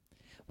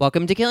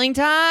Welcome to Killing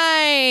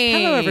Time.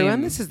 Hello,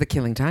 everyone. This is the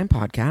Killing Time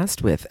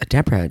podcast with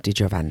Deborah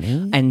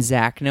DiGiovanni. And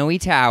Zach Noe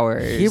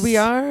Towers. Here we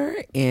are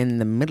in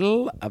the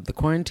middle of the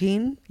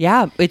quarantine.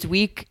 Yeah, it's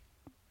week.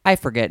 I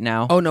forget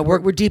now. Oh, no,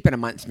 we're deep in a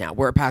month now.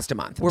 We're past a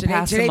month. We're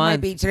past a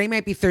month. Today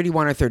might be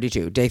 31 or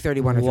 32. Day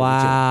 31 or 32.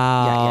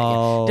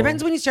 Wow. Yeah.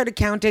 Depends when you started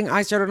counting.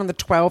 I started on the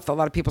 12th. A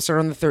lot of people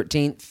started on the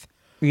 13th.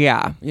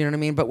 Yeah. You know what I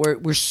mean? But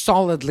we're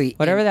solidly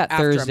Whatever that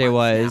after a Thursday month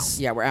was.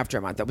 now. Yeah, we're after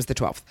a month. That was the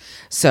 12th.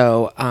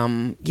 So,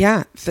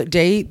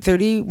 day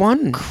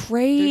 31.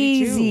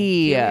 Crazy. 32.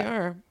 Here we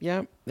are.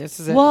 Yeah, this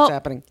is it. Well, It's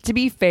happening. to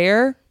be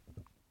fair,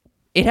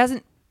 it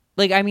hasn't,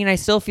 I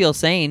still feel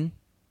sane.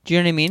 Do you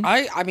know what I mean?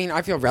 I mean,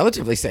 I feel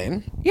relatively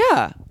sane.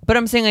 Yeah. But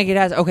I'm saying it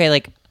has,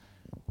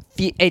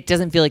 it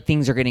doesn't feel like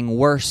things are getting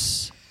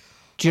worse.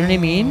 Do you know what I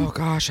mean? Oh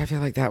gosh, I feel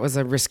like that was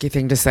a risky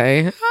thing to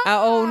say.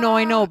 Oh no,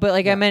 I know,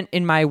 but I meant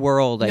in my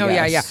world. I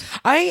guess. Yeah.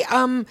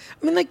 I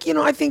mean,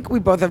 I think we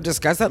both have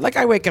discussed that. Like,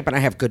 I wake up and I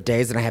have good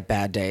days and I have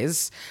bad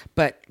days,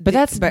 but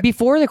that's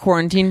before the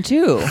quarantine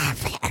too.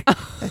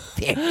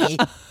 very,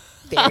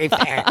 very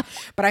fair.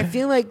 But I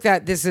feel like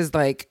that this is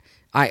like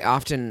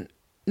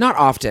not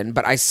often,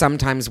 but I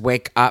sometimes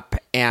wake up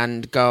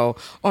and go,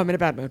 "Oh, I'm in a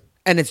bad mood."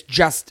 And it's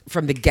just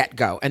from the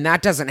get-go. And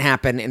that doesn't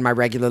happen in my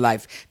regular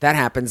life. That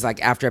happens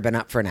after I've been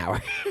up for an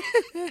hour.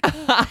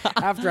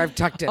 After I've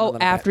tucked in a little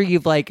bit. After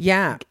you've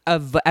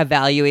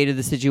evaluated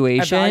the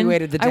situation.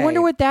 Evaluated the day. I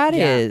wonder what that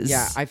is.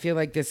 Yeah, I feel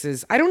like this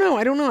is, I don't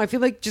know. I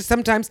feel like just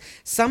sometimes,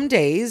 some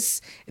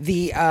days,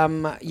 you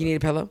need a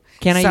pillow?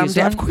 Can I use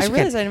one? Of course I you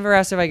realized can. I never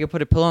asked if I could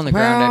put a pillow on the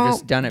ground. I've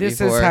just done it this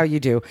before. This is how you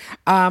do.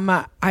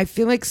 I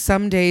feel like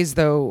some days,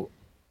 though,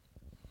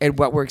 and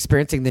what we're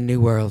experiencing in the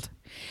new world,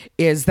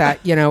 is that,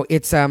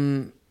 it's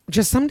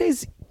just some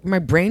days my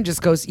brain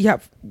just goes, yeah,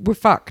 we're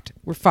fucked.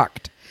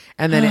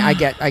 And then I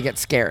get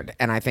scared.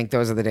 And I think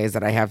those are the days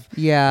that I have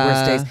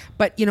worst days.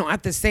 But,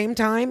 at the same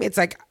time, it's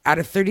like out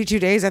of 32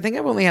 days, I think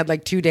I've only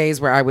had 2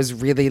 days where I was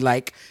really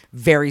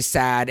very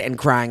sad and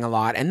crying a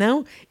lot. And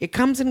now it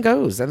comes and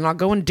goes. And I'll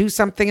go and do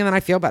something and then I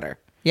feel better.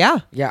 Yeah.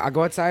 Yeah, I'll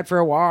go outside for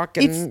a walk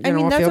and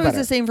I'll that's feel always better.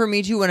 the same for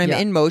me too. When I'm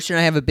in motion,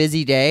 I have a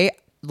busy day.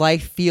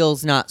 Life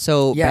feels not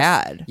so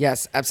bad.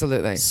 Yes,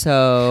 absolutely.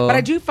 So, but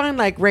I do find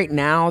right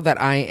now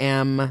that I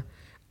am,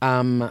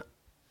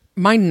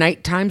 my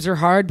night times are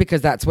hard because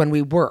that's when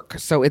we work.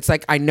 So it's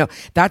I know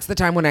that's the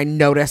time when I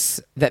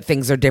notice that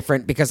things are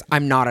different because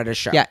I'm not at a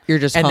show. Yeah, you're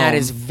just and home. That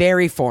is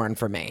very foreign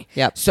for me.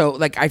 Yep. So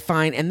I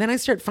find, and then I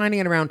start finding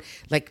it around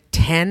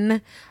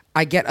 10,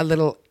 I get a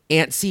little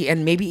antsy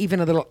and maybe even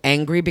a little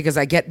angry because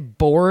I get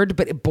bored,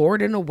 but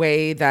bored in a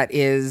way that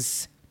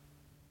is.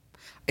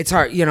 It's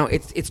hard,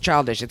 it's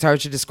childish. It's hard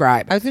to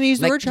describe. I was going to use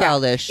the word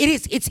childish. Yeah,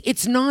 it is.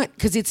 It's not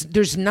because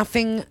there's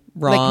nothing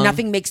wrong.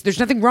 There's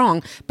nothing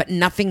wrong, but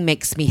nothing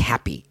makes me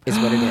happy is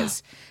what it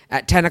is.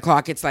 At 10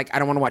 o'clock, it's I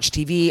don't want to watch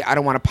TV. I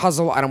don't want to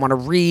puzzle. I don't want to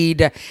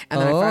read. And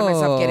then I find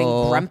myself getting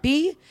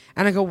grumpy.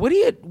 And I go, what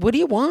do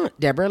you want,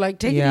 Deborah?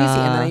 Take it easy.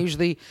 And then I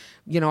usually,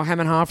 hem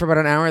and haw for about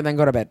an hour and then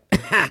go to bed.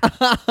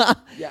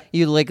 Yeah.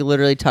 You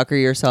literally tucker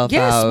yourself out.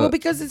 Yes, well,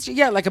 because it's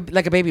like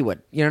a baby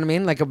would. You know what I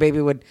mean? Like a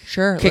baby would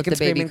kick and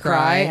scream and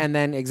cry, and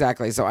then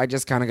exactly. So I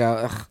just kind of go,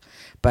 ugh.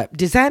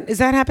 But is that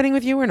happening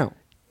with you or no?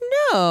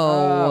 No.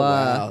 Oh,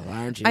 well,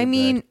 aren't you? I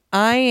mean,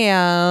 I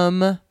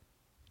am.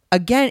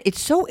 Again,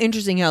 it's so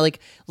interesting how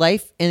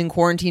life in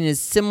quarantine is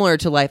similar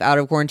to life out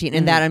of quarantine,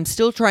 and that I'm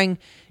still trying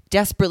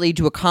desperately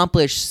to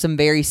accomplish some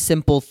very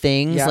simple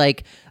things. Yeah.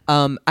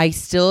 I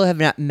still have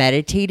not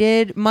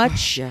meditated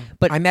much,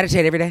 but I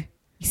meditate every day.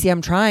 See,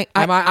 I'm trying.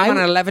 I'm on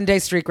an 11-day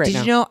streak right now.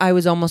 Did you know I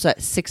was almost at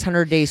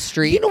 600-day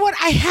streak? You know what?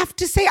 I have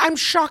to say, I'm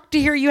shocked to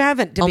hear you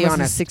haven't, to be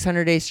honest. Almost a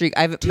 600-day streak.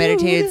 I've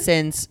meditated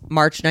since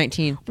March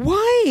 19th.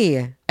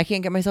 Why? I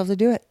can't get myself to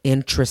do it.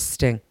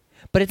 Interesting.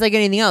 But it's like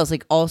anything else.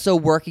 Also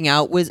working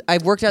out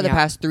I've worked out the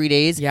past 3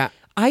 days. Yeah.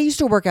 I used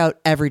to work out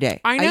every day.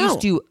 I know. I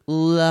used to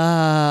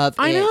love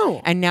it. I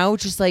know. And now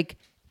it's just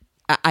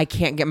I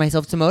can't get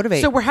myself to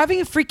motivate. So we're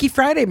having a Freaky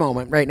Friday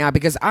moment right now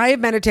because I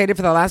have meditated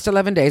for the last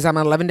 11 days. I'm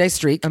on an 11-day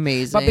streak.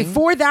 Amazing. But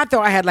before that, though,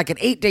 I had an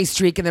 8-day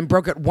streak and then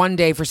broke it one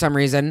day for some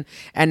reason.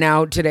 And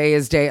now today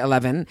is day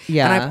 11.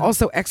 Yeah. And I've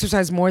also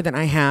exercised more than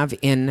I have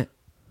in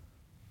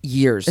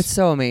years. It's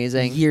so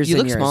amazing. Years You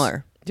and look years.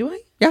 smaller. Do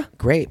I? Yeah.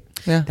 Great.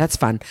 Yeah. That's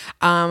fun.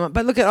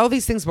 But look, at all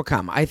these things will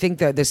come. I think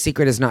that the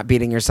secret is not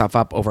beating yourself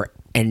up over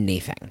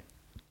anything.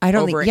 I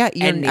don't Over think.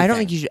 Yeah, I don't anything.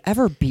 think you should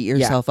ever beat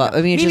yourself up. no.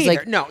 I mean, it's Me just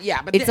neither. No,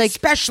 yeah, but it's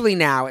especially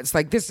now, it's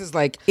this is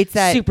it's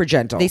that super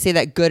gentle. They say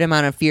that good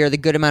amount of fear. The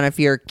good amount of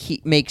fear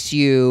makes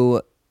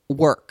you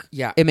work.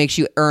 Yeah. It makes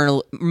you earn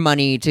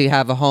money to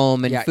have a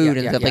home and food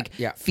and stuff.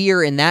 Yeah.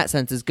 Fear in that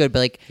sense is good,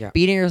 but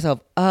beating yourself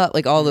up,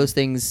 all those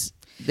things.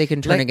 they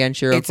can turn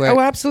against you real quick. Oh,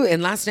 absolutely.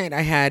 And last night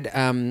I had,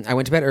 I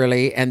went to bed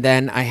early, and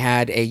then I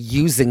had a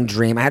using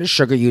dream. I had a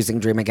sugar using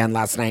dream again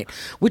last night,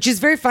 which is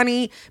very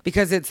funny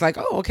because it's like,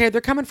 oh, okay,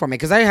 they're coming for me.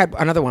 Because I had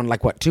another one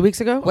like 2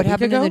 weeks ago. What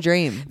happened in the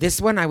dream?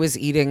 This one I was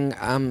eating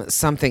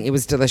something. It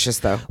was delicious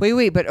though.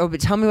 Wait, but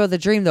tell me about the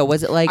dream though.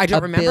 Was it like I don't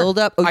a remember. build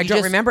up? I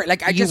don't remember.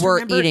 Like I just were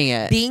remember eating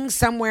it, being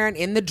somewhere and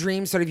in the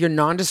dream, sort of your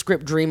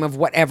nondescript dream of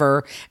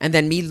whatever, and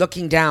then me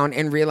looking down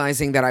and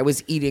realizing that I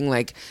was eating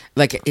like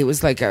it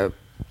was like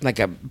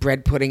a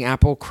bread pudding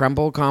apple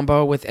crumble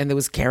combo with, and there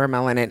was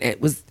caramel in it.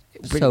 It was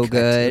so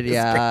good,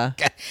 yeah.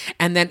 Good.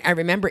 And then I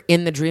remember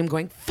in the dream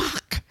going,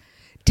 "Fuck,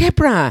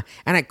 Deborah,"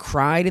 and I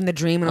cried in the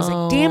dream, and I was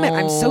like, "Damn it,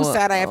 I'm so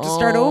sad. I have to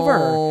start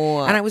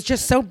over." And I was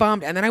just so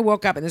bummed. And then I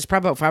woke up, and this is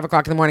probably about 5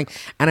 o'clock in the morning,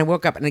 and I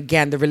woke up, and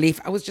again the relief.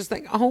 I was just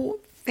like, "Oh,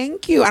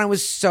 thank you," and I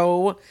was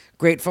so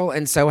grateful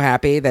and so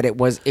happy that it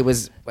was a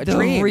dream.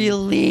 The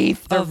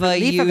relief of a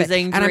using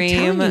dream. And I'm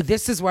telling you,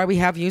 this is why we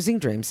have using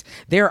dreams.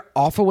 They're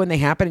awful when they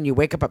happen and you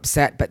wake up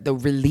upset, but the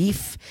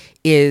relief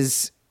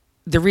is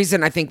the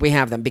reason I think we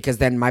have them, because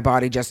then my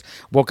body just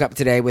woke up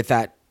today with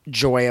that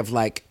joy of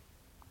like,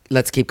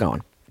 let's keep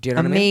going. Do you know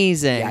what I mean?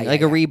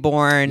 Amazing. A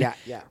reborn,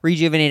 Yeah.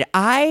 rejuvenated.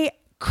 I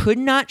could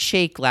not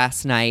shake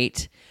last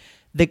night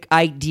the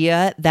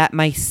idea that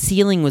my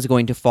ceiling was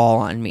going to fall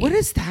on me. What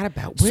is that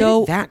about? Where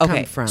did that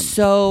come from?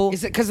 So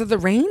is it because of the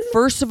rain?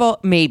 First of all,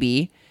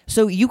 maybe.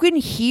 So you can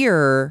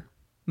hear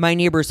my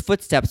neighbor's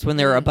footsteps when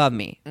they're above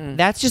me.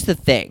 That's just the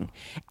thing.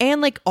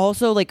 And like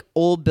also like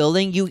old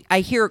building,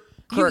 I hear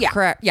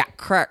crack,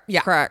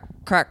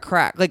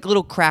 crack, like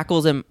little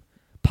crackles and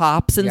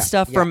pops and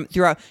stuff from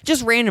throughout,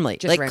 just randomly,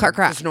 just like random,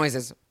 crack, just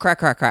noises,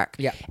 crack.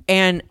 Yeah,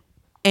 and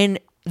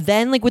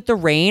then like with the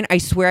rain, I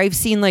swear I've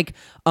seen like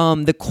some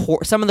of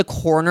the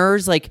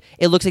corners, like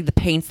it looks like the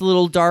paint's a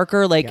little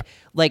darker, like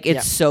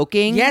it's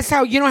soaking. Yes,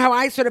 how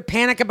I sort of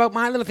panic about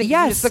my little thing.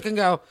 Yes. You just look and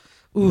go,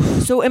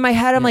 oof. So in my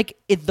head, I'm like,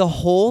 the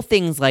whole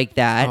thing's like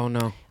that. Oh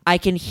no. I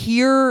can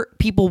hear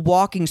people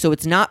walking, so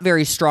it's not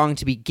very strong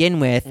to begin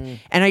with. And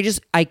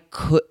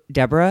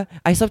Deborah,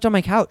 I slept on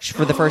my couch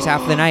for the first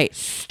half of the night.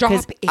 Stop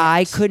it.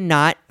 I could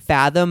not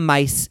fathom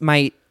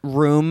my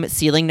room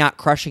ceiling not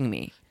crushing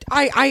me.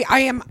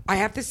 I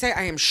have to say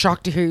I am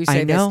shocked to hear you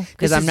say I know, this.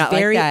 because I'm not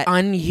very like that.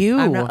 on you.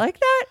 I'm not like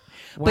that.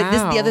 But this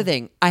is the Wow. other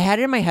thing. I had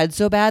it in my head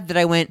so bad that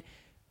I went,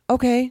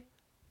 okay,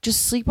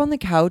 just sleep on the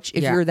couch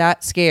if you're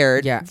that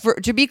scared. Yeah.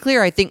 To be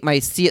clear, I think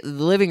the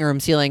living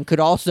room ceiling could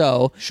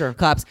also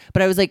collapse.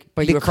 But I was like,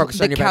 But you were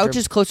focused on your couch bedroom.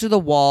 is closer to the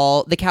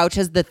wall. The couch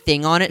has the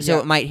thing on it, so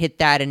it might hit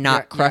that and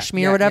not crush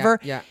me or whatever.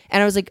 Yeah.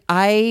 And I was like,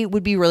 I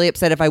would be really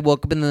upset if I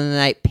woke up in the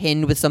night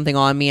pinned with something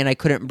on me and I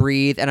couldn't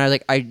breathe. And I was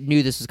like, I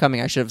knew this was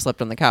coming. I should have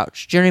slept on the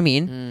couch. Do you know what I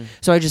mean?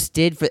 So I just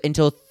did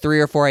until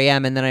 3 or 4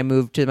 a.m. and then I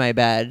moved to my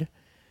bed.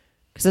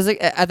 Because I was like,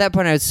 at that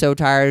point, I was so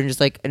tired and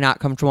just like not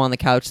comfortable on the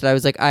couch that I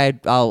was like,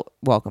 I'll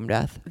welcome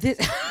death.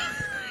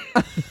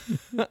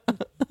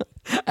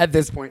 At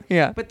this point.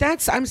 Yeah. But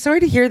I'm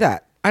sorry to hear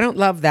that. I don't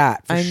love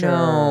that for I sure.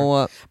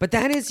 know. But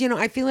that is,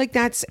 I feel like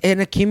that's an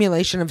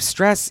accumulation of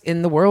stress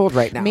in the world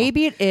right now.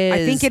 Maybe it is. I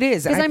think it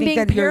is. Because I I'm think being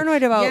that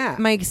paranoid about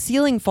my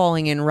ceiling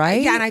falling in,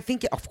 right? Yeah, and I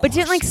think, of course. But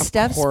didn't like of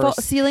Steph's course.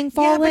 ceiling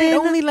fall Yeah, but it in?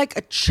 only like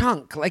a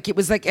chunk. Like it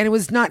was like, and it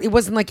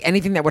wasn't like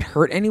anything that would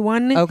hurt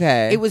anyone.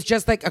 Okay. It was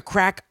just like a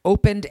crack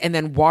opened and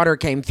then water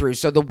came through.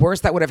 So the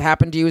worst that would have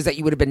happened to you is that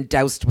you would have been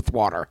doused with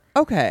water.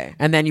 Okay.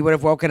 And then you would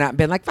have woken up and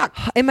been like, fuck.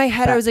 In my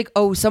head, I was like,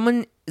 oh,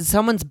 someone's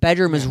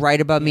bedroom is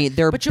right above me.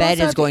 Their But you bed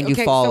also is going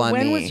to fall so on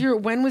when me.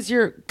 When was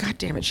your God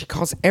damn it, she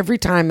calls every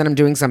time that I'm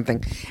doing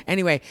something.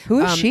 Anyway,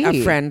 Who is she?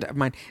 A friend of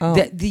mine. Oh.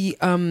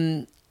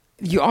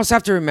 You also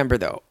have to remember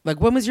though,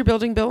 like when was your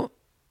building built?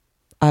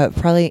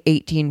 Probably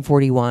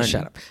 1841.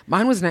 Shut up.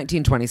 Mine was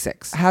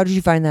 1926. How did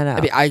you find that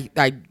out? I mean,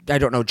 I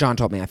don't know. John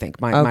told me, I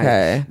think.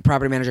 My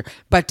property manager.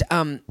 But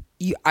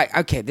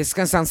okay, this is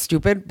gonna sound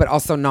stupid, but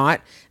also not.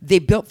 They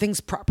built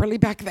things properly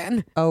back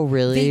then. Oh,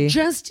 really? They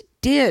just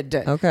did.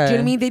 Okay. Do you know what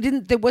I mean? They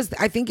didn't.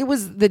 I think it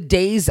was the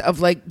days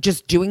of like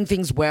just doing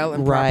things well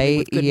and properly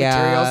with good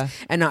materials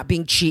and not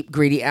being cheap,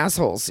 greedy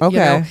assholes.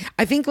 Okay.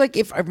 I think like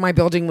if my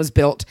building was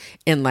built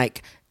in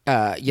like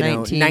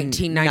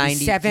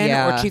 1997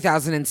 or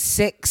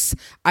 2006,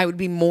 I would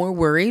be more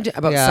worried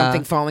about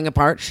something falling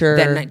apart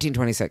than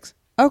 1926.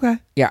 Okay.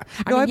 Yeah.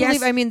 No, I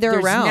believe. I mean, they're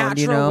there's around.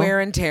 Natural wear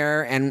and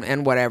tear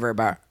and whatever.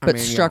 But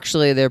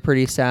structurally, they're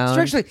pretty sound.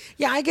 Structurally,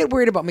 yeah, I get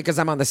worried about because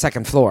I'm on the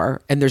second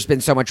floor and there's been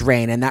so much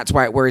rain, and that's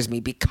why it worries me.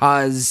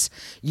 Because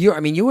you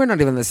were not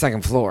even on the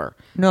second floor.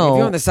 No. If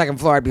you're on the second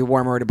floor, I'd be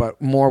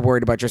more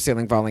worried about your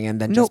ceiling falling in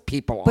than just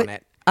people on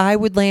it. I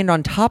would land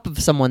on top of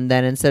someone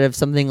then instead of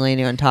something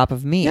landing on top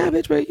of me. Yeah,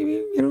 bitch, but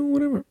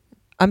whatever.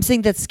 I'm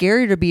saying that's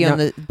scarier to be on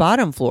the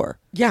bottom floor.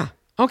 Yeah.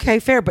 Okay,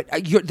 fair. But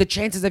the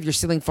chances of your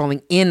ceiling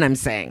falling in, I'm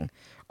saying,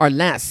 are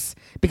less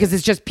because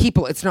it's just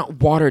people. It's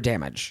not water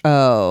damage.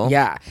 Oh.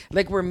 Yeah.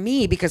 Like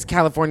because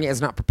California is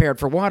not prepared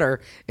for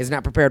water, is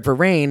not prepared for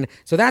rain.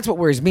 So that's what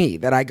worries me,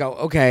 that I go,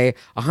 okay,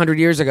 100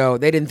 years ago,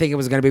 they didn't think it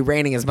was going to be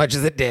raining as much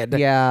as it did.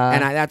 Yeah.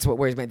 And that's what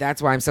worries me.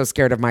 That's why I'm so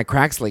scared of my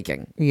cracks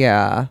leaking.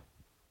 Yeah.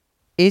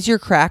 Is your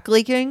crack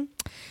leaking?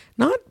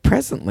 Not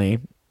presently.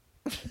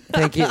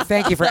 Thank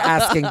you for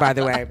asking, by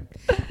the way.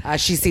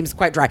 She seems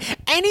quite dry.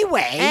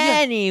 Anyway.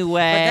 But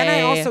then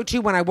I also,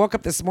 too, when I woke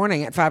up this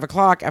morning at 5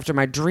 o'clock after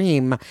my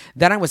dream,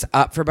 then I was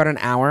up for about an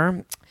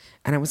hour.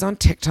 And I was on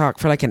TikTok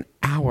for like an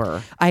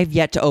hour. I've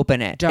yet to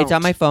open it. Don't. It's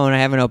on my phone. I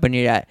haven't opened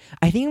it yet.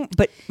 I think,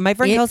 but my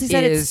friend Kelsey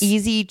said it's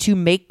easy to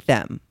make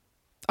them.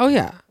 Oh,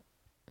 yeah.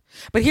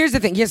 But here's the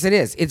thing. Yes, it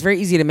is. It's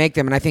very easy to make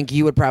them. And I think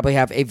you would probably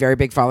have a very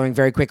big following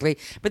very quickly.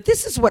 But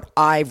this is what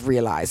I've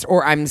realized,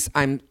 or I'm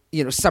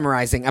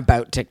summarizing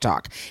about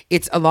TikTok.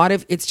 It's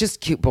just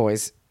cute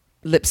boys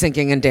lip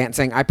syncing and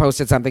dancing. I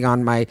posted something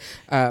on my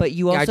but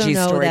you also IG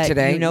know story that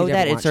today. You know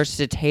that it starts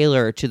to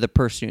tailor to the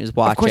person who's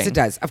watching. Of course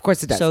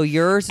it does. So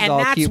yours is and all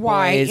that's cute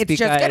why boys it's because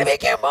just gonna be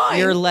cute boys.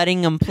 You're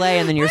letting them play,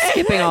 and then you're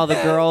skipping all the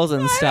girls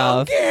and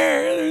stuff. I don't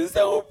care. They're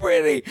so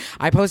pretty.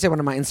 I posted one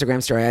on my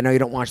Instagram story. I know you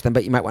don't watch them,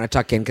 but you might want to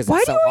tuck in because why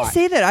it's do so you always hot.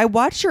 say that? I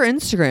watched your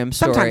Instagram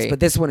story Sometimes, but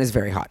this one is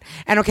very hot.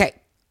 And okay.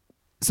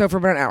 So for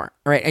about an hour,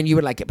 all right, and you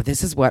would like it. But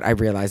this is what I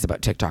realized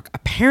about TikTok.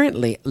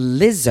 Apparently,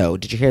 Lizzo,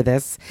 did you hear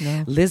this?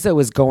 No. Lizzo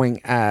is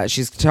going,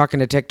 she's talking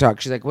to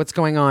TikTok. She's like, what's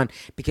going on?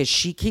 Because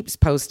she keeps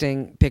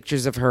posting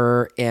pictures of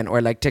her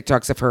or like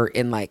TikToks of her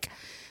in like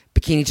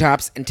bikini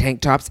tops and tank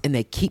tops, and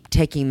they keep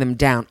taking them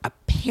down,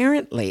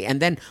 apparently.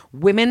 And then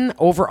women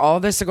over all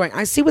this are going,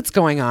 I see what's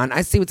going on.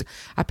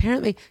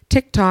 Apparently,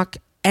 TikTok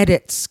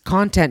edits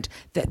content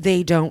that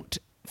they don't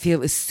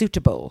feel is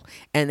suitable,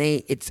 and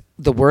it's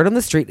the word on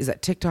the street is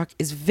that TikTok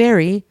is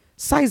very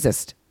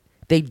sizist.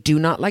 They do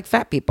not like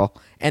fat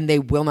people, and they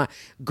will not.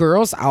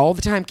 Girls all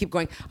the time keep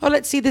going, oh,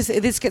 let's see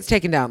this gets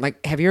taken down.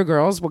 Like heavier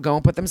girls will go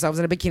and put themselves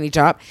in a bikini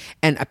top,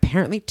 and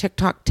apparently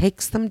TikTok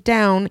takes them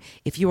down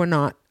if you are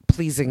not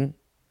pleasing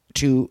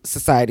to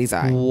society's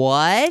eye.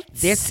 What?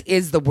 This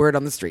is the word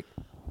on the street.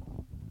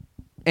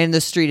 And the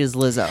street is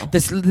Lizzo.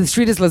 The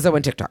street is Lizzo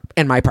and TikTok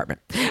and my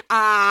apartment.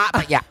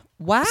 But yeah.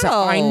 Wow. So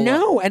I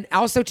know. And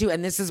also, too,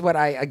 and this is what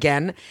is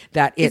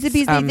it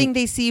because they think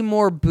they see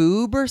more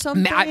boob or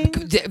something?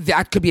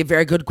 That could be a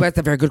very good question.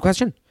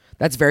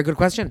 That's a very good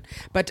question.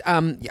 But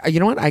you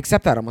know what? I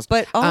accept that almost.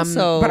 But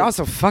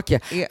also, fuck yeah.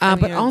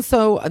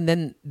 And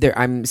then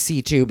I'm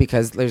C too,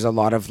 because there's a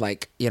lot of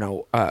like,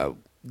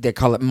 they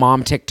call it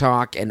mom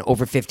TikTok and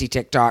over 50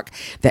 TikTok,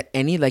 that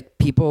any like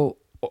people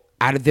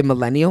out of the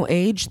millennial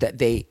age that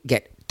they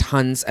get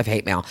tons of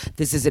hate mail.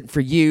 This isn't for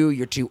you.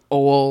 You're too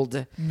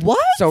old. What?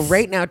 So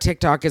right now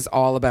TikTok is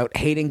all about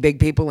hating big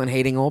people and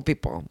hating old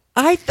people.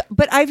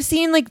 But I've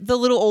seen like the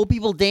little old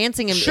people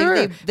dancing and sure,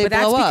 they but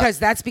blow up.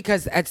 that's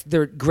because that's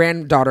their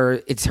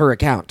granddaughter. It's her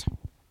account.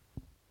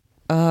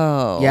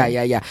 Oh.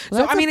 Yeah.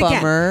 Well, So I mean,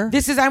 bummer.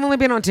 again, I've only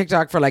been on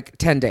TikTok for like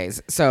 10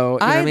 days. So you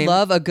know what I mean?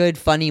 love a good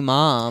funny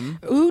mom.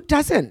 Who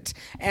doesn't?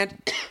 And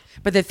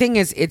but the thing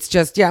is, it's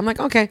just, I'm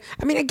like, okay.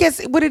 I mean, I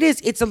guess what it is,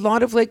 it's a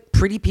lot of like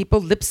pretty people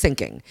lip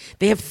syncing.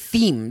 They have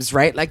themes,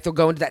 right? Like they'll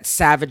go into that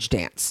savage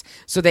dance.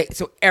 So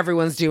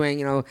everyone's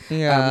doing,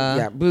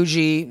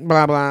 bougie,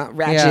 blah, blah,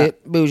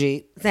 ratchet,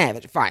 bougie,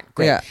 savage. Fine,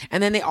 great. Yeah.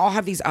 And then they all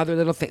have these other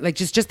little things, like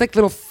just like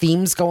little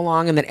themes go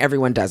along, and then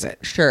everyone does it.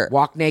 Sure.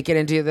 Walk naked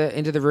into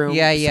the room.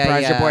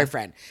 Surprise your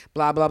boyfriend.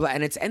 Blah, blah, blah.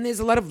 And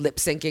there's a lot of lip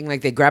syncing. Like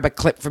they grab a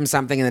clip from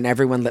something and then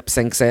everyone lip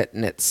syncs it,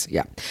 and it's,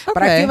 yeah. Okay.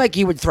 But I feel like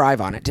you would thrive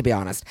on it, to be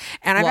honest.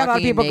 And I've had a lot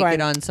of people naked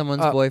going on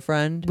someone's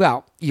boyfriend.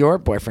 Well, your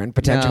boyfriend,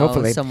 potential, No,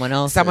 hopefully someone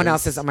else's. Someone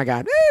else's. Oh my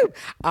god. Woo!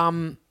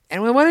 And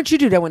why don't you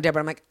do that one day? But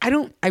I'm like,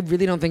 I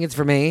really don't think it's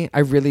for me. I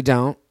really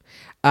don't.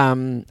 I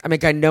mean,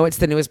 I know it's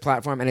the newest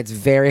platform and it's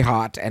very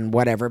hot and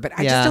whatever, but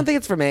I just don't think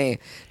it's for me.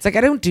 It's like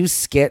I don't do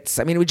skits.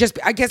 I mean,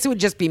 I guess it would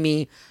just be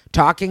me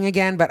talking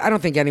again, but I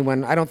don't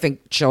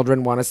think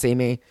children want to see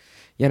me.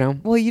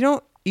 Well,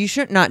 you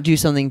should not do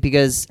something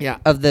because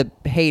of the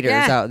haters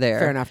out there.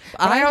 Fair enough.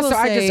 But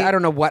I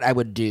don't know what I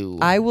would do.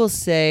 I will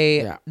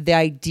say the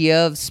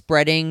idea of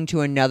spreading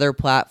to another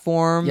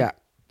platform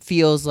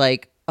feels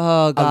like,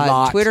 oh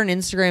God, Twitter and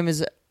Instagram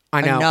is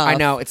I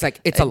know. It's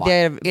like, it's a lot.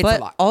 It's a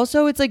lot.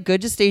 Also, it's like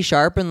good to stay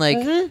sharp and like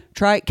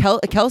try.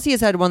 Kelsey has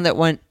had one that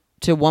went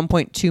to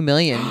 1.2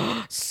 million.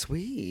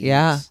 Sweet.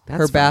 Yeah. That's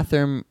her fun.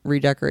 bathroom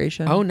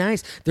redecoration. Oh,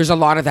 nice. There's a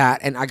lot of that.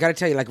 And I got to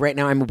tell you, like right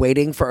now I'm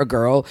waiting for a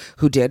girl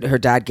her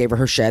dad gave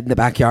her shed in the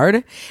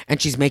backyard, and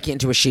she's making it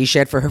into a she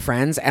shed for her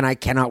friends. And I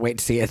cannot wait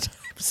to see it.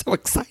 I'm so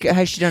excited.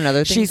 Has she done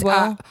other things?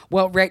 I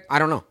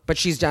don't know, but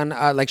she's done,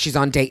 she's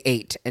on day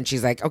 8 and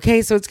she's like,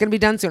 okay, so it's going to be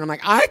done soon. I'm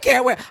like, I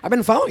can't wait. I've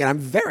been following it. I'm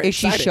very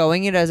excited. Is she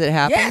showing it as it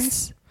happens?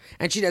 Yes.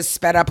 And she does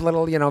sped up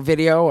little,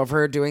 video of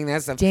her doing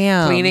this, of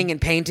cleaning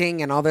and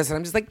painting and all this. And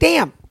I'm just like,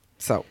 damn.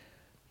 So,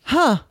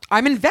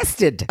 I'm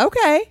invested.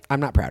 Okay. I'm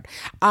not proud.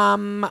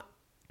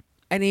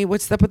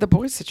 What's up with the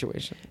boys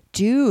situation?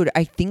 Dude,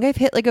 I think I've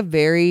hit like a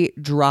very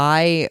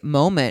dry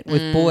moment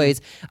with boys.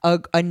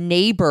 A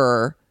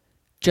neighbor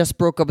just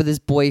broke up with his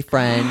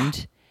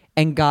boyfriend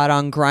and got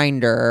on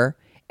Grindr,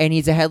 and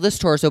he's a headless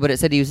torso, but it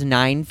said he was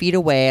 9 feet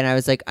away, and I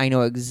was like, I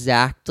know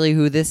exactly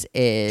who this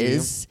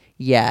is.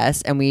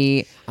 Yes, and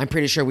I'm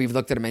pretty sure we've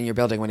looked at him in your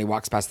building when he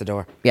walks past the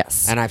door.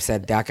 yes. And I've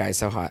said, that guy's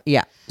so hot.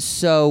 Yeah.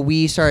 So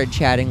we started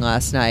chatting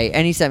last night,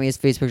 and he sent me his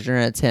Facebook picture,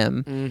 and it's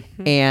him.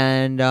 Mm-hmm.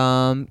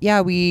 And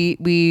yeah,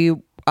 we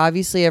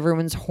obviously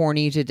everyone's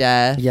horny to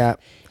death. Yeah.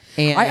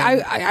 And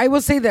I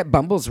will say that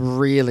Bumble's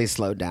really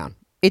slowed down.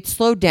 it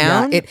slowed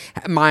down. Yeah,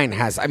 mine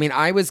has. I mean,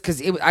 I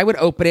would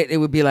open it. It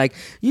would be like,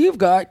 you've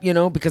got,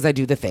 because I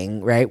do the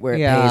thing right where it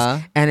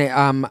pays, and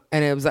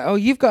it was like, oh,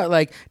 you've got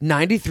like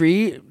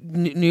 93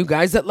 new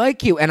guys that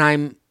like you, and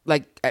I'm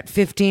like at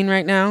 15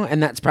 right now,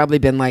 and that's probably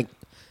been like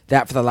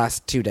that for the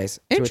last 2 days.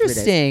 2 or 3 days.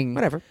 Interesting.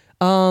 Whatever.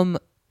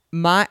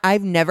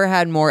 I've never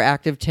had more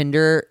active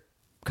Tinder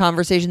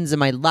conversations in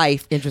my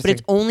life. Interesting. But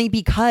it's only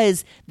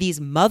because these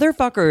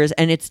motherfuckers,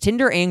 and it's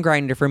Tinder and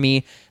Grindr for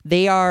me,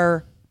 they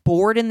are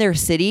bored in their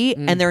city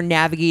and they're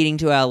navigating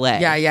to LA.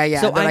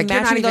 Yeah. So They're I'm like, you're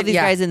not matching with all even- these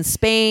yeah. guys in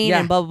Spain Yeah.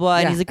 and blah blah blah.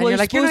 And Yeah. he's like, And well, you're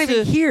like, you're not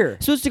even here.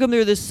 Supposed to come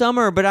there this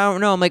summer, but I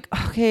don't know. I'm like,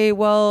 okay,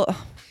 well,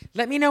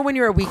 Let me know when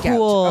you're a week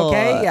cool. out.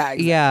 Okay. Yeah.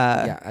 Exactly.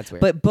 Yeah. Yeah. That's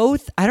weird. But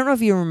both, I don't know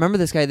if you remember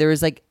this guy. There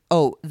was like,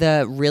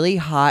 the really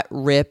hot,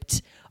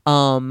 ripped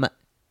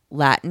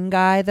Latin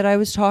guy that I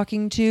was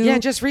talking to. yeah,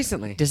 just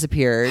recently.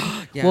 disappeared.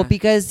 Yeah. Well,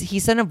 because he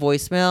sent a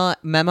voicemail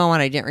memo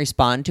and I didn't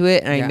respond to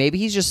it, and Yeah. maybe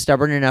he's just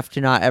stubborn enough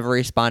to not ever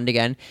respond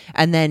again.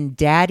 And then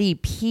Daddy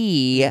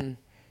P,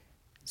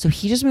 so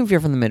he just moved here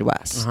from the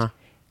Midwest,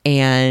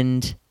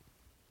 and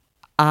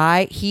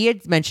he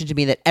had mentioned to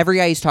me that every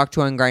guy he's talked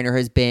to on Grindr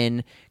has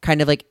been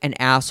kind of like an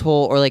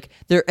asshole, or like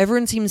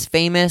everyone seems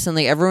famous and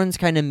like everyone's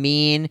kind of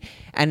mean.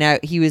 And now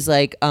he was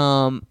like,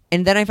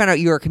 and then I found out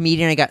you were a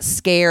comedian. I got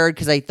scared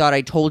because I thought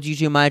I told you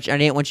too much. And I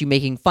didn't want you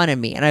making fun of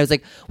me. And I was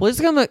like, well,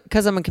 just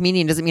because I'm a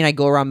comedian doesn't mean I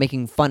go around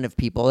making fun of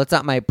people. That's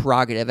not my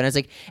prerogative. And I was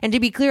like, and to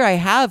be clear, I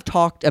have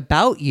talked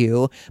about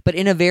you, but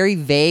in a very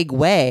vague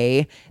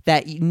way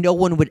that no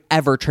one would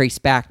ever trace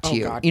back to Oh,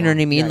 you. God, You know no.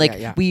 what I mean? Yeah, like yeah,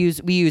 yeah. we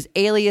use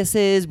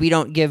aliases. We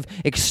don't give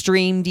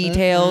extreme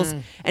details.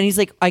 And he's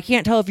like, I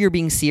can't tell if you're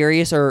being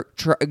serious or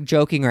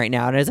joking right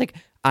now. And I was like,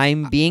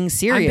 I'm being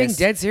serious. being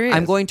dead serious.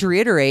 I'm going to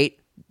reiterate,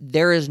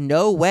 there is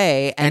no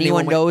way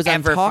anyone would knows I'm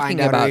ever talking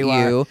find out about who you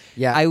are. you.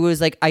 Yeah. I was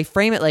like, I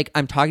frame it like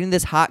I'm talking to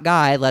this hot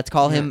guy. Let's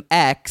call him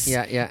X.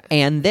 Yeah.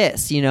 And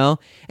this, And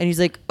he's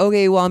like,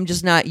 okay, well, I'm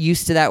just not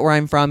used to that where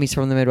I'm from. He's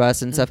from the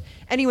Midwest and stuff.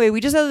 Anyway, we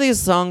just had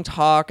this long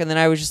talk, and then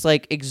I was just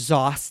like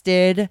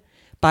exhausted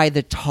by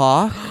the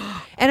talk.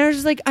 And I was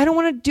just like, I don't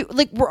want to do,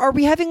 like, are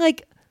we having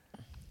like,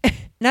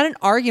 not an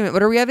argument,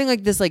 but are we having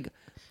like this like,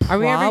 Are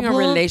we having a problem?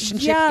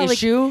 relationship Yeah, like-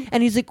 issue?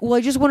 and he's like, well,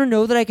 I just want to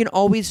know that I can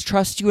always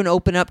trust you and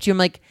open up to you. I'm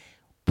like,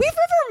 we've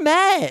never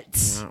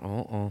met.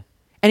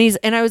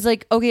 And I was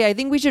like, okay, I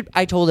think we should.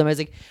 I told him, I was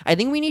like, I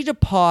think we need to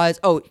pause.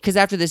 Oh, because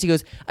after this, he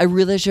goes, I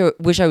really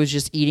wish I was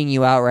just eating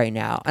you out right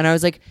now. And I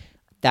was like,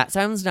 that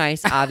sounds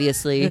nice,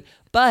 obviously.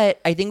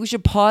 But I think we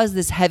should pause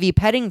this heavy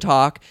petting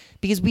talk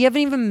because we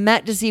haven't even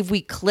met to see if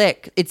we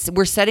click.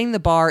 We're setting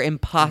the bar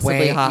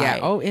impossibly high. Yeah.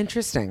 Oh,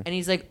 interesting. And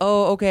he's like,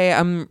 "Oh, okay,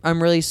 I'm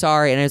really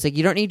sorry." And I was like,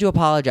 "You don't need to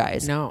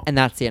apologize." No. And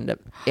that's the end of.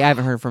 I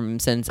haven't heard from him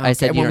since. I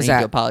said, when "You don't was need that?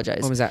 to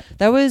apologize." When was that?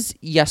 That was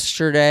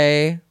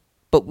yesterday,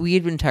 but we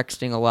had been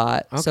texting a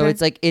lot, so Okay.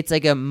 it's like a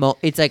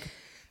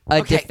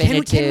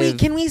definitive.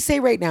 Can we say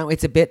right now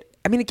it's a bit,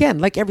 I mean, again,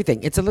 like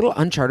everything, it's a little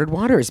uncharted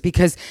waters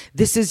because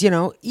this is,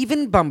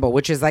 even Bumble,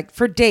 which is like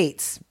for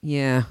dates.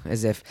 Yeah,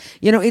 as if,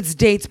 it's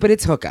dates, but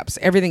it's hookups.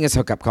 Everything is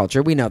hookup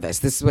culture. We know this.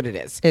 This is what it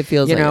is. It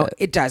feels like it.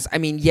 It does. I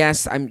mean,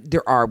 yes,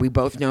 we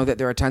both know that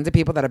there are tons of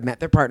people that have met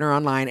their partner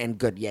online and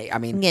good, yay. I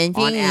mean, on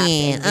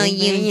apps.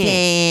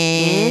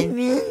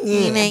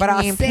 But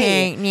I'll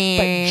say,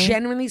 but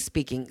generally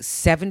speaking,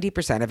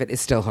 70% of it is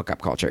still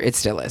hookup culture. It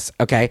still is.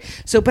 Okay.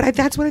 So, but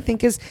that's what I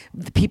think is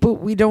people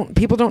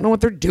don't know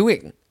what they're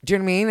doing. Do you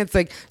know what I mean? It's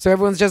like, so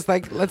everyone's just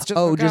like, let's just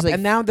hook up. like-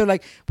 And now they're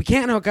like, we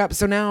can't hook up.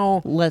 So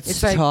now Let's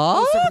it's like,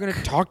 oh, so talk? we're going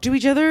to talk to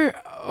each other.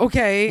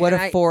 Okay. What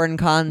And a foreign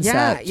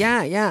concept.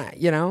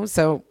 Yeah.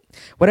 So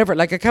whatever.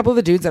 Like a couple of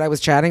the dudes that I was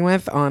chatting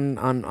with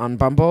on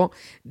Bumble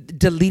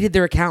deleted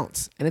their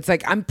accounts. And it's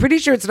like, I'm pretty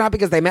sure it's not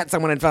because they met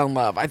someone and fell in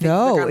love. I think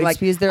No, they're kinda it's like,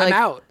 because they're I'm like,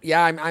 out.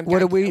 Yeah, I'm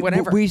What a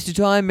whatever. waste of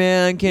time,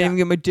 man. I can't even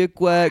get my dick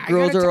wet.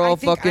 Girls are all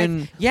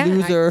fucking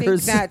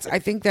losers. I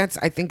think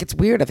it's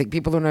weird. I think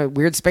people are in a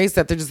weird space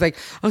that they're just like,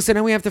 oh, so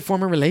now we have to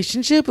form a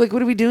relationship? Like,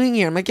 what are we doing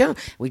here? I'm like, yeah,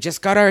 we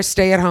just got our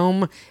stay at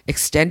home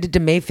extended to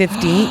May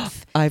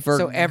 15th. I So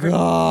forgot.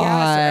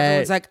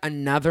 everyone's like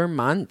another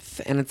month.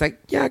 And it's like,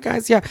 yeah,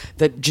 guys, yeah.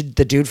 The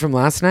dude from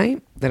last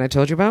night that I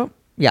told you about.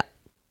 Yeah.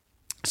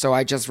 So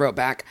I just wrote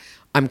back,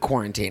 I'm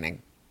quarantining.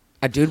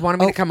 A dude wanted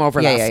me to come over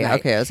yeah, last yeah, night.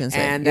 okay, I was gonna say,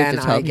 And you have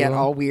then to tell I get people.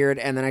 all weird.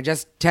 And then I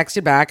just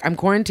texted back, I'm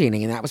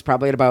quarantining. And that was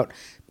probably at about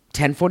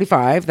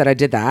 10:45 that I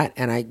did that.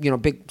 And I,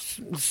 big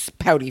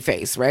pouty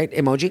face, right?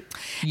 Emoji.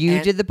 You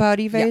And- did the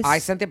pouty face? Yeah, I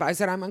said,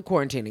 I'm on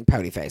quarantining,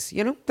 pouty face.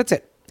 That's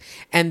it.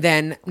 And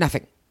then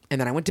nothing. And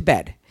then I went to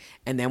bed.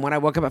 And then when I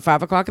woke up at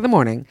 5 o'clock in the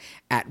morning,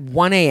 at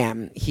 1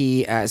 a.m.,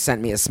 he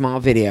sent me a small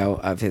video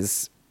of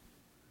his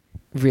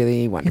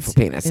really wonderful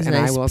penis, it's and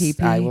nice I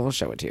pee-pee. will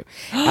show it to you.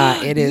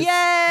 It is.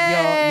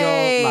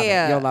 Yay! You'll love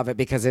it. You'll love it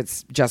because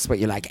it's just what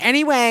you like.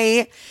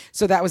 Anyway,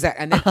 so that was that,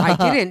 and then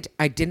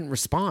I didn't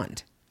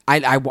respond.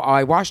 I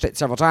watched it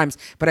several times,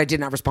 but I did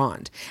not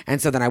respond.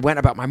 And so then I went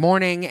about my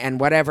morning and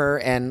whatever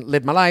and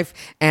lived my life.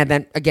 And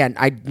then again,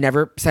 I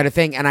never said a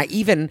thing. And I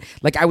even,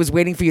 like, I was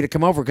waiting for you to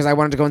come over because I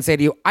wanted to go and say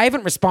to you, I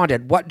haven't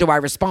responded. What do I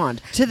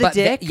respond? To the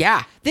dick?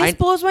 Yeah. This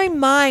blows my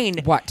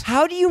mind. What?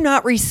 How do you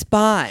not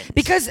respond?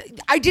 Because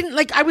I didn't,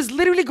 like, I was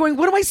literally going,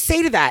 what do I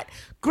say to that?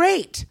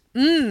 Great.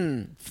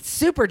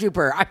 Super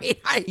duper. I mean,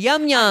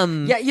 Yum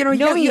yum. Yeah, you know,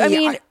 no, yummy. I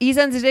mean, he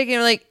sends a dick,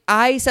 and like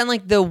I send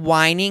like the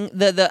whining,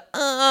 the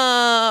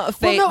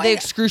face, no, the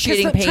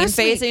excruciating because, pain trust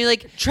me, face, and you're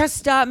like,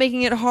 stop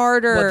making it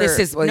harder. Well, this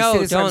is no,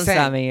 this is what I'm don't saying.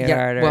 stop making it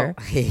harder.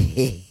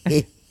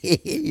 Well,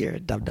 you're a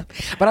dumb.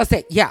 But I'll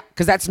say, yeah,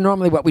 because that's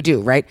normally what we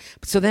do, right?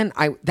 So then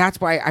that's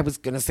why I was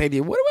gonna say to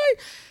you, what do I?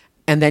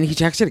 And then he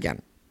texted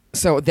again.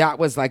 So that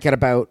was like at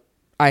about.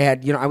 I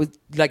was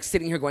like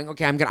sitting here going,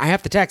 okay, I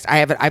have to text. I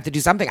have to do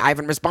something. I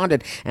haven't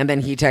responded. And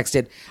then he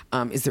texted,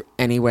 is there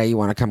any way you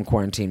want to come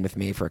quarantine with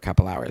me for a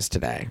couple hours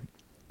today?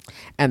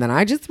 And then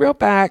I just wrote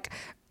back,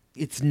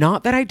 it's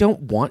not that I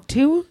don't want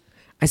to.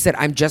 I said,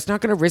 I'm just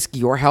not going to risk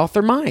your health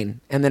or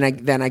mine. And then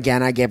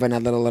again, I gave him a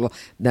little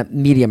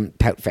medium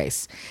pout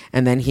face.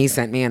 And then he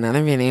sent me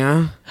another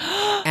video.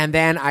 And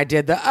then I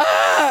did the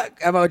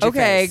emoji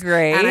Okay, face.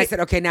 great. And I said,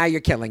 okay, now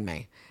you're killing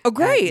me. Oh,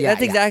 great.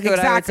 That's exactly what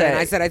I would say.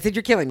 And I said,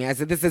 you're killing me. I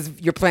said,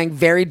 you're playing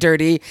very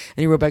dirty. And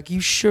he wrote back,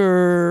 you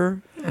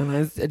sure?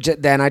 And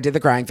then I did the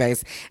crying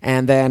face.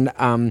 And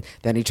then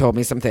he told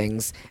me some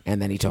things.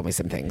 And then he told me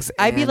some things.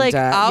 I'd be like,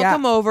 I'll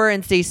come over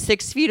and stay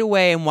 6 feet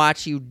away and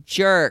watch you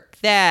jerk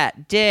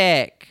that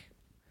dick.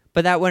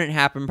 But that wouldn't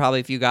happen probably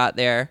if you got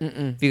there.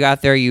 If you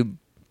got there, you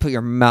put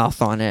your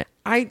mouth on it.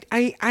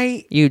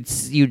 You'd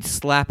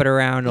slap it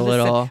around a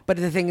little. But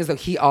the thing is,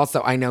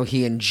 though, I know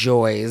he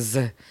enjoys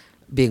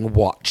being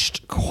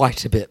watched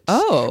quite a bit.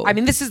 Oh. I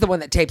mean, this is the one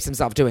that tapes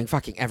himself doing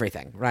fucking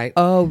everything, right?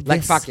 Oh,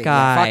 like this fucking,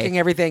 guy. Yeah, fucking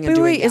everything and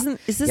doing. Is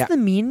this the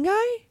mean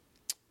guy?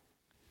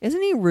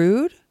 Isn't he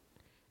rude?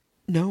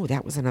 No,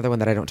 that was another one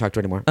that I don't talk to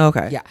anymore.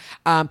 Okay.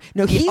 Yeah.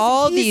 No, he's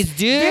these dudes.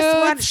 This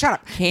one, shut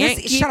up. Can't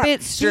keep shut up.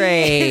 it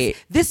straight.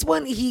 This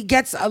one, he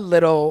gets a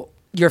little.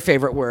 Your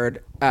favorite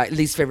word,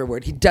 least favorite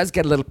word. He does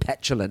get a little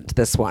petulant.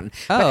 This one.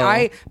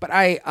 Oh. But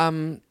I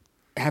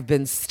have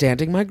been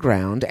standing my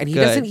ground, and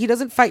he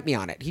doesn't fight me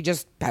on it. He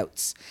just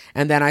pouts,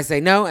 and then I say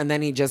no, and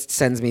then he just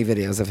sends me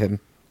videos of him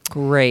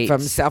Great.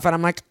 from himself, and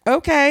I'm like,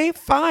 okay,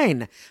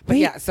 fine. But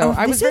yeah, so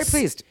I was very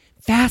pleased.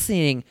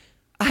 Fascinating.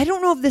 I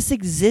don't know if this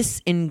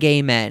exists in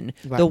gay men,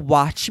 What? the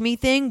watch me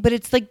thing, but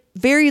it's like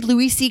very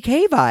Louis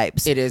C.K.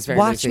 vibes. It is very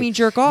watch Lucy. me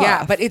jerk off.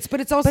 Yeah, but it's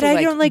also But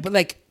I don't like- but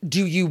like,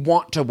 do you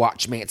want to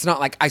watch me? It's not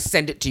like I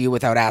send it to you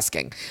without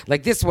asking.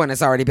 Like this one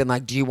has already been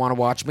like, do you want to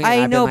watch me? And I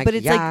I've been know, like, but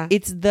it's yeah. like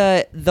it's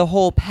the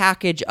whole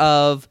package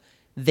of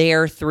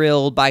they're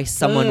thrilled by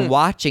someone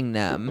watching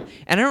them,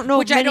 and I don't know.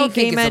 Which if I many don't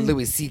gay think men, is a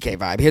Louis C.K.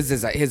 vibe. His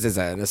is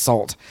an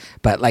assault,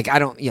 but like I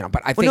don't,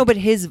 But I think Well, no, but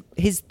his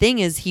thing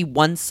is he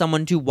wants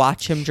someone to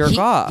watch him jerk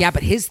off. Yeah,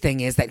 but his thing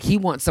is that he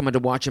wants someone to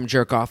watch him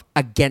jerk off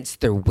against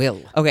their will.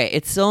 Okay,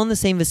 it's still in the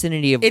same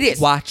vicinity of It is.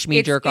 watch me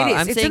It's- jerk it off. is.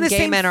 I'm It's saying in the gay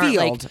same men aren't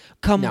like, field.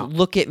 come No.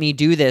 look at me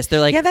do this. They're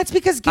like, Yeah, that's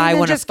because gay I men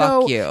want to just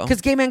go. fuck you.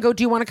 Because gay men go,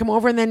 do you want to come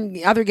over? And then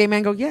the other gay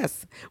men go,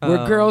 yes.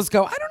 Where girls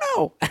go, I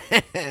don't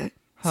know.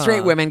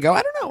 Straight women go,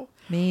 I don't know.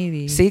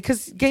 Maybe. See,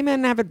 because gay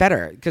men have it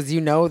better because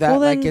that Well,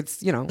 like then,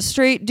 it's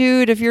straight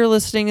dude, if you're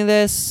listening to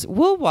this,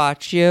 we'll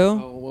watch you.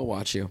 Oh, we'll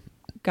watch you.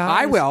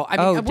 Guys. I will. I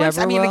mean,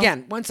 Deborah will?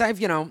 again, once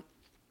I've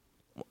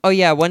Oh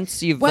yeah,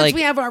 once you've once like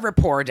we have our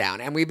rapport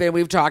down and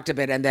we've talked a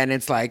bit, and then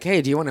it's like,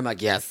 hey, do you want? I'm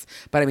like, yes,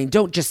 but I mean,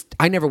 don't just.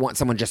 I never want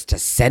someone just to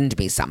send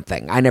me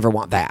something. I never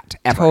want that.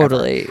 Ever,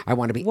 Totally. Ever. I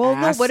want to be. Well,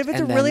 no, asked, what if it's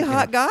and a really then,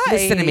 hot guy?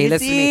 Listen to me.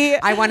 Listen to me. See?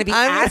 I want to be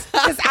asked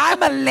because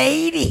I'm a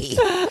lady.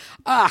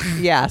 Ugh.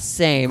 yeah,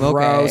 same. Okay.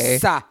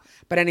 Gross.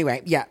 But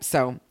anyway, yeah.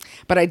 So,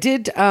 but I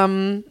did.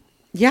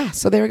 Yeah.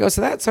 So there we go.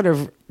 So that sort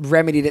of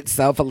remedied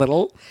itself a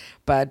little,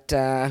 but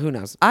who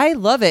knows? I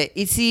love it.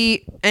 You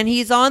see, and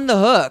he's on the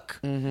hook.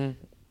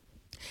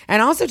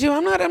 And also too,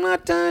 I'm not,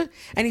 and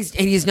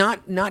he's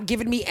not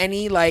giving me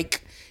any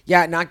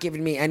not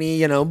giving me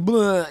any,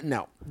 blah,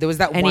 no. There was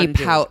that Any one dude.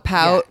 pout?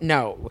 Yeah,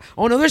 no.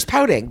 Oh no, there's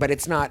pouting, but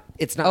it's not.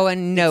 Oh,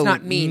 and no, it's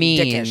not mean, mean.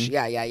 dickish.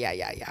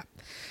 Yeah.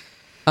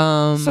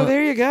 So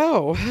there you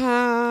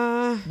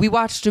go. We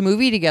watched a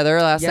movie together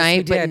last Yes, we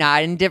night, but did.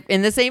 not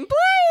in the same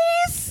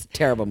place.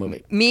 Terrible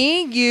movie.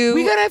 Me, you,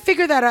 We gotta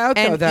figure that out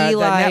though. and The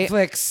Eli.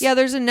 Netflix. Yeah,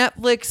 there's a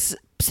Netflix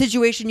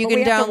situation you But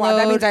we can have to watch- download.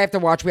 that means I have to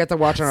watch. We have to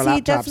watch on our See,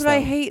 laptops. that's what I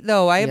though. hate,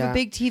 though. I have Yeah. a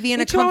big TV and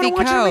Me a too, I wanna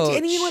comfy watch it on my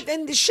couch. t-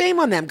 and, and shame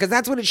on them because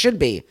that's what it should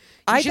be. You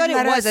I should thought it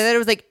let was. us- I thought it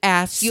was like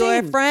ask your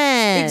Same.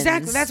 friends.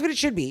 Exactly. That's what it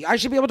should be. I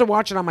should be able to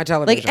watch it on my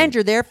television. like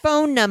enter their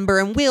phone number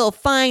and we'll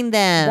find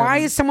them. Why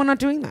is someone not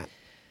doing that?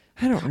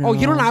 I don't know. Oh,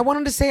 you know what I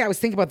wanted to say? I was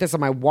thinking about this on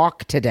my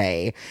walk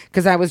today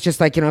because I was just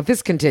like, if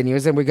this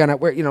continues and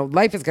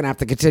life is gonna have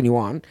to continue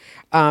on.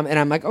 And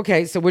I'm like,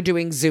 okay, so we're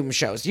doing Zoom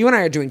shows. You and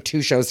I are doing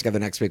 2 shows together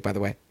next week, by the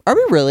way. Are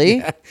we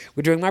really?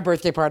 We're doing my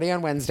birthday party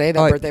on Wednesday.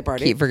 I Birthday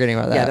party. keep forgetting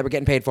about that. Yeah, that we're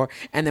getting paid for,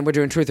 and then we're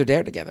doing Truth or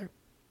Dare together.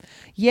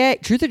 Yeah,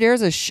 Truth or Dare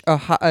is a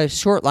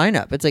short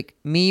lineup. It's like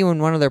me, you,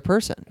 and one other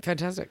person.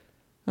 Fantastic.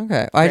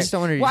 Okay, I just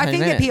don't want to do 10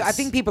 minutes. I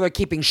think people are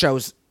keeping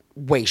shows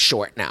way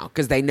short now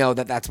because they know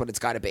that that's what it's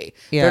got to be.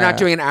 Yeah. They're not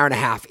doing an hour and a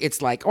half.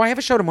 It's like, I have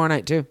a show tomorrow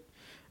night too.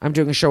 I'm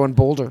doing a show in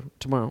Boulder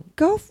tomorrow.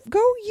 Go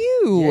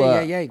you.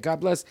 Yeah. God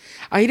bless.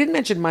 He didn't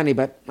mention money,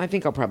 but I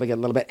think I'll probably get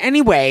a little bit.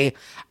 Anyway,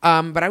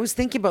 but I was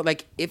thinking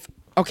about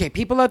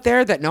people out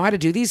there that know how to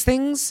do these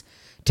things,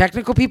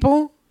 technical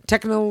people,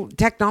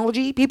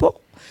 technology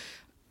people,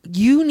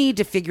 you need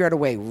to figure out a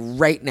way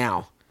right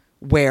now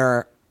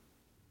where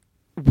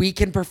we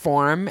can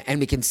perform and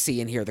we can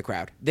see and hear the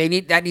crowd.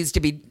 That needs to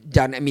be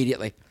done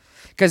immediately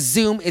because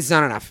Zoom is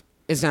not enough.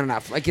 It's not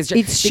enough. Like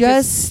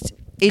because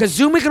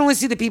Zoom, we can only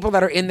see the people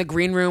that are in the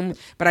green room.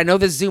 But I know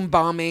the Zoom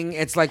bombing.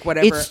 It's like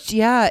whatever. It's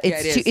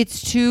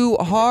too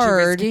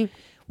hard. Too risky?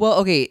 Well,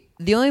 okay.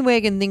 The only way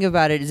I can think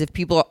about it is if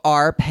people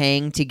are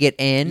paying to get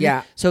in.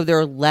 Yeah. So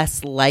they're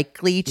less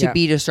likely to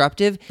be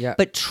disruptive. Yeah.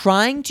 But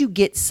trying to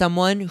get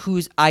someone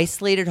who's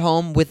isolated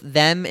home with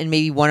them and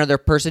maybe one other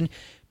person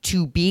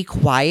to be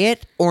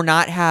quiet or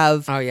not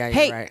have. Oh yeah,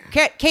 hey,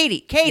 right.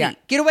 Katie,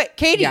 get away,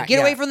 Katie, get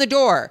away from the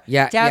door.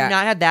 Yeah, to have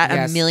not had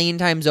that a million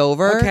times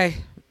over. Okay.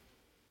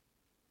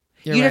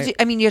 You have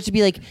to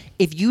be like,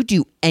 if you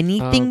do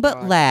anything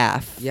but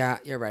laugh. Yeah,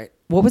 you're right.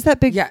 What was that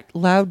big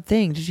loud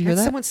thing? Did you hear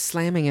that? Someone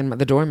slamming in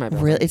the door in my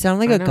building. Really? It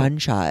sounded like a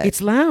gunshot.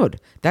 It's loud.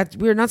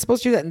 We're not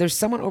supposed to do that. And there's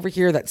someone over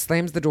here that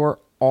slams the door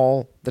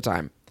all the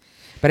time.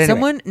 But anyway.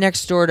 Someone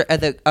next door at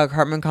the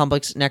apartment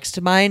complex next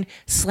to mine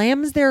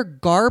slams their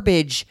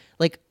garbage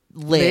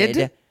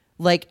lid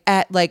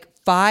at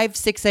 5,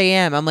 6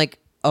 a.m. I'm like,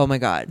 oh my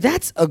God.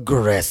 That's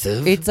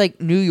aggressive. It's like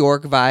New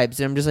York vibes.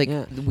 And I'm just like,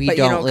 we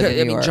don't live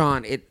in New York.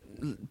 John,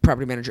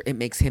 property manager, it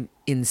makes him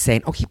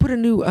insane. Oh, he put a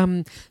new,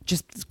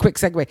 just quick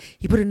segue.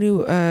 He put a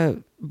new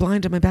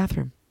blind in my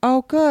bathroom.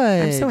 Oh,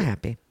 good. I'm so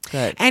happy.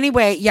 Good.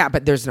 Anyway,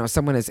 but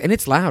someone is, and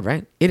it's loud,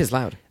 right? It is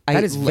loud.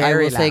 That is very I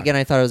will loud. say again,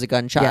 I thought it was a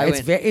gunshot. Yeah,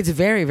 it's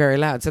very, very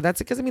loud. So that's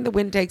because the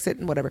wind takes it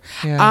and whatever.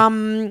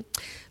 Yeah.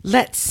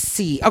 Let's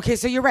see. Okay,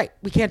 so you're right.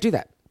 We can't do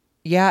that.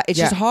 Yeah, it's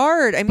just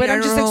hard. I mean, but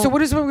I'm just like, so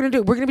what we're going to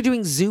do? We're going to be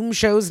doing Zoom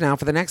shows now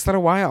for the next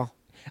little while.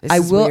 I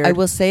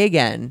will say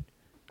again,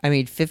 I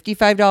made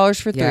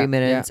 $55 for 3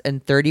 minutes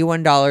and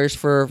 $31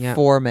 for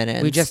 4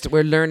 minutes.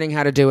 We're learning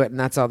how to do it, and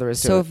that's all there is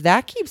to it. So if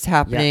that keeps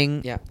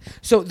happening,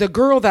 So the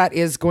girl that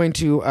is going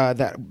to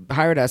that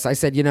hired us, I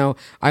said,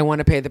 I want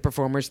to pay the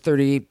performers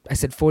 $30. I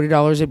said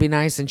 $40 would be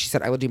nice, and she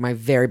said I will do my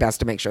very best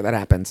to make sure that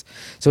happens.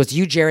 So it's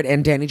you, Jared,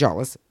 and Danny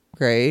Jollis.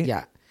 Great.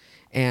 Yeah,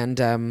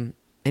 and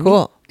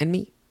cool.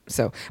 me.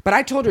 So, but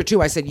I told her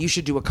too. I said you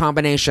should do a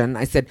combination.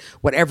 I said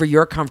whatever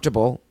you're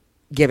comfortable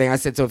giving. I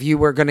said, so if you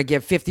were going to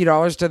give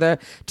 $50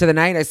 to the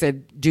night, I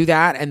said do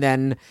that, and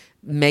then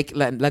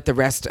let the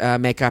rest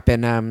make up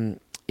in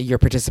your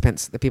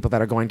participants, the people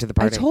that are going to the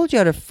party. I told you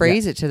how to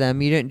phrase it to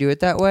them. You didn't do it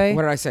that way.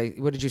 What did I say?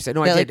 What did you say?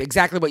 No, I did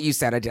exactly what you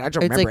said. I did. I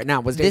don't remember it now.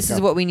 It was this is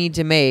what we need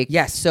to make.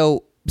 Yes.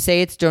 So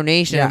say it's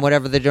donation, and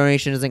whatever the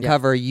donation doesn't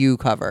cover, you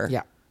cover.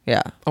 Yeah.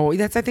 Yeah. Oh,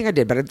 I think I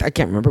did, but I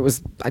can't remember.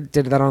 I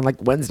did that on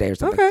Wednesday or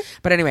something. Okay.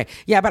 But anyway,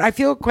 but I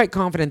feel quite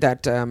confident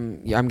that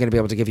I'm going to be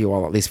able to give you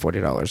all at least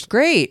 $40.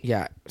 Great.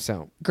 Yeah.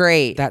 So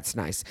great. That's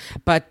nice.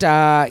 But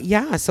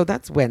so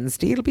that's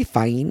Wednesday. It'll be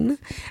fine.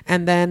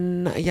 And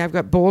then I've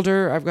got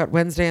Boulder, I've got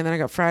Wednesday, and then I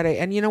got Friday.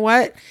 And you know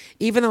what?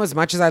 Even though as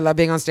much as I love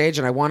being on stage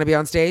and I want to be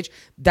on stage,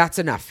 that's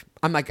enough.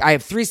 I'm like, I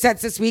have 3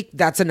 sets this week.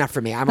 That's enough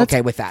for me. I'm okay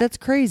with that. That's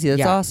crazy.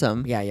 That's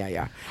awesome.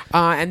 Yeah.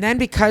 And then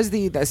because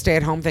the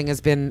stay-at-home thing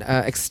has been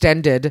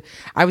extended,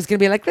 I was going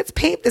to be like, let's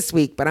paint this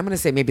week. But I'm going to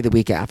say maybe the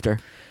week after.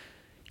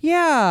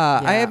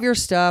 Yeah. I have your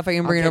stuff. I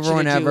can bring it over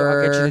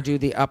whenever. I'll get you to do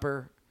the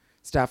upper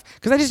stuff.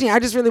 Because I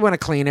just really want to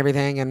clean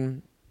everything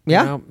and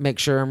make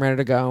sure I'm ready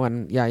to go.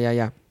 And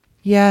yeah.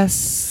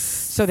 Yes.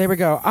 So there we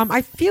go.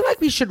 I feel like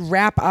we should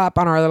wrap up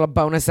on our little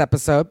bonus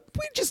episode.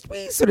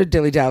 We sort of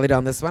dilly-dallied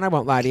on this one. I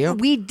won't lie to you.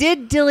 We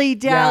did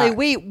dilly-dally. Yeah.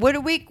 Wait,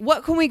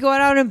 what can we go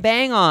out and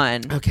bang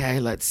on? Okay,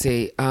 let's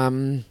see.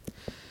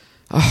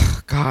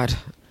 Oh, God.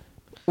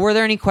 Were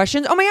there any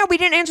questions? Oh my God, we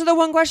didn't answer the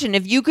one question.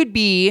 If you could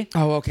be...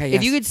 Oh, okay, yes.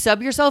 If you could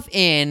sub yourself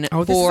in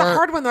this is a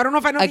hard one, though. I don't know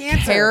if I know the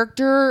answer. A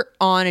character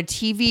on a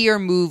TV or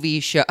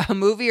movie show, a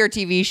movie or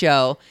TV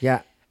show.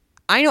 Yeah.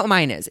 I know what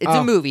mine is. It's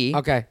a movie.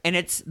 Okay. And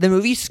it's the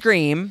movie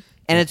Scream.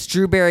 And it's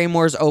Drew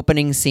Barrymore's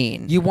opening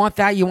scene. You want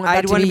that? You want that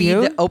I'd to want be to be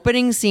you? the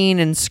opening scene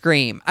in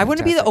Scream. I want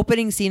to be the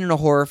opening scene in a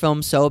horror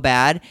film so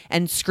bad.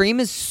 And Scream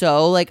is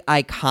so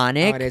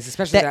iconic. Oh, it is,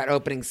 especially that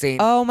opening scene.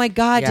 Oh my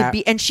God,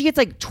 and she gets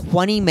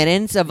 20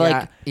 minutes of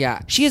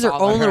she has her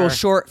own little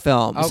short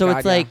film. Oh, so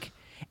God, it's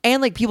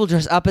and people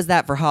dress up as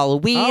that for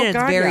Halloween. Oh, and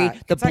God,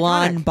 it's the it's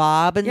blonde iconic.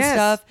 bob and Yes.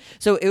 stuff.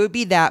 So it would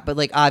be that, but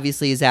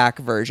obviously Zach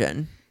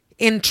version.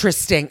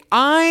 Interesting.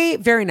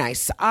 Very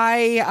nice.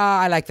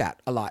 I like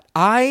that a lot.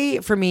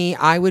 For me,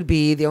 I would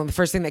be the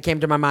first thing that came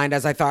to my mind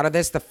as I thought of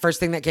this. The first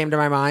thing that came to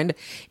my mind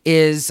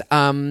is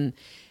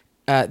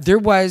there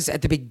was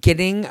at the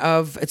beginning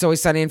of It's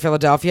Always Sunny in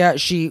Philadelphia.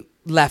 She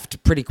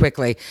left pretty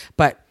quickly,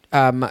 but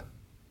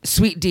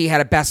Sweet D had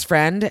a best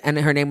friend, and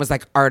her name was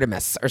like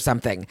Artemis or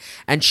something,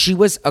 and she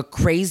was a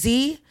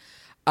crazy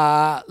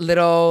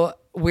little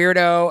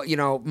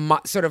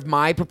weirdo, sort of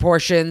my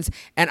proportions.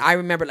 And I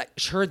remember like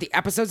the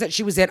episodes that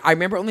she was in, I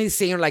remember only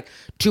seeing her like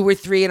 2 or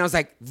 3, and I was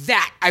like,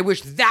 I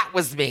wish that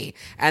was me.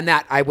 And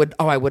that I would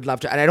love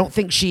to. And I don't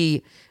think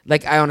she,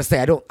 like, I honestly,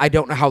 I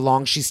don't know how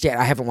long she stayed.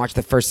 I haven't watched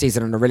the first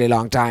season in a really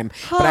long time,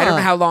 but I don't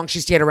know how long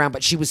she stayed around,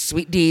 but she was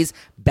Sweet D's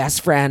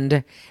best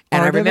friend.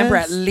 And Artemis? I remember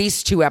at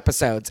least 2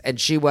 episodes, and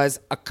she was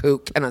a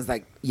kook. And I was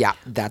like, yeah,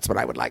 that's what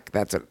I would like.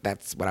 That's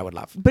what I would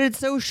love. But it's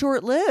so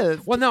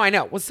short-lived. Well, no, I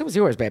know. Well, so was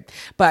yours, babe.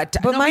 But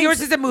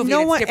yours is a movie.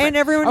 No and it's one different. and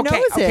everyone knows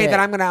it. Okay, then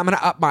I'm gonna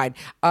up mine.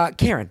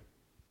 Karen.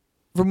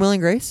 From Will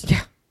and Grace?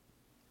 Yeah.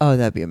 Oh,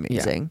 that'd be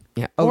amazing.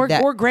 Yeah. Oh,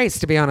 Or Grace,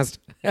 to be honest.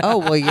 Oh,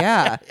 well,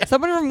 yeah.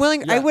 Someone from Will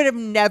and I would have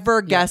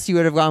never guessed you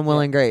would have gone Will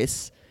and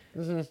Grace.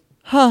 Mm-hmm.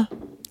 Huh.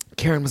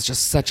 Karen was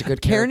just such a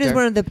good Karen character. is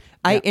one of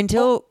the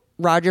until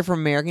Roger from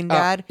American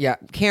Dad.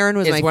 Karen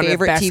was my one of the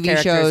favorite best TV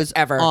characters shows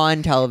ever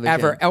on television.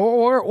 Ever.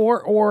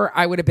 Or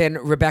I would have been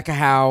Rebecca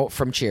Howe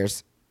from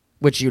Cheers,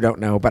 which you don't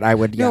know, but I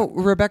would. No,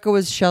 Rebecca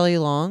was Shelley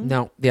Long.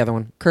 No, the other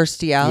one.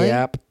 Kirstie Alley.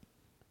 Yep.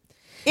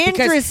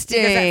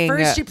 Interesting. Because at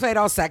first she played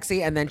all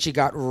sexy, and then she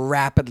got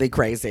rapidly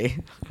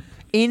crazy.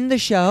 In the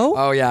show?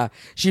 Oh yeah,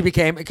 she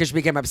became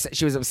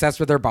she was obsessed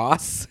with her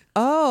boss.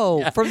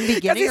 Oh, from the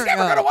beginning. He's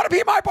never gonna want to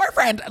be my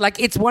boyfriend. Like,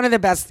 it's one of the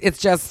best. It's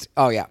just,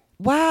 oh yeah.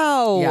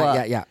 Wow.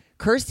 Yeah.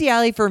 Kirstie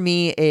Alley for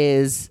me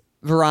is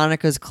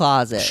Veronica's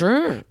Closet.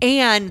 Sure.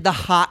 And the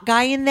hot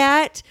guy in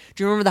that.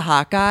 Do you remember the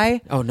hot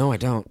guy? Oh no, I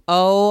don't.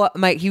 Oh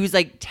my, he was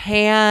like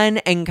tan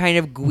and kind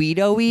of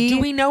Guido-y.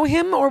 Do we know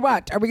him or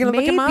what? Are we gonna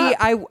look him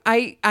up?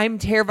 I'm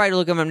terrified to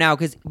look him up now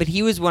but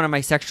he was one of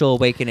my sexual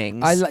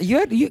awakenings.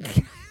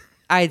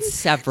 I had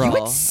several. You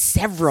had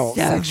several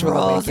sexual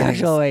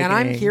awakenings. And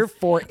I'm here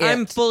for it.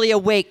 I'm fully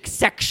awake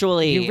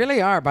sexually. You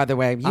really are, by the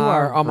way. You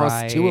are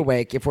almost too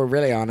awake, if we're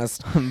really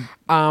honest.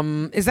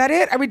 Is that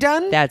it? Are we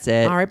done? That's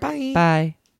it. All right, bye. Bye.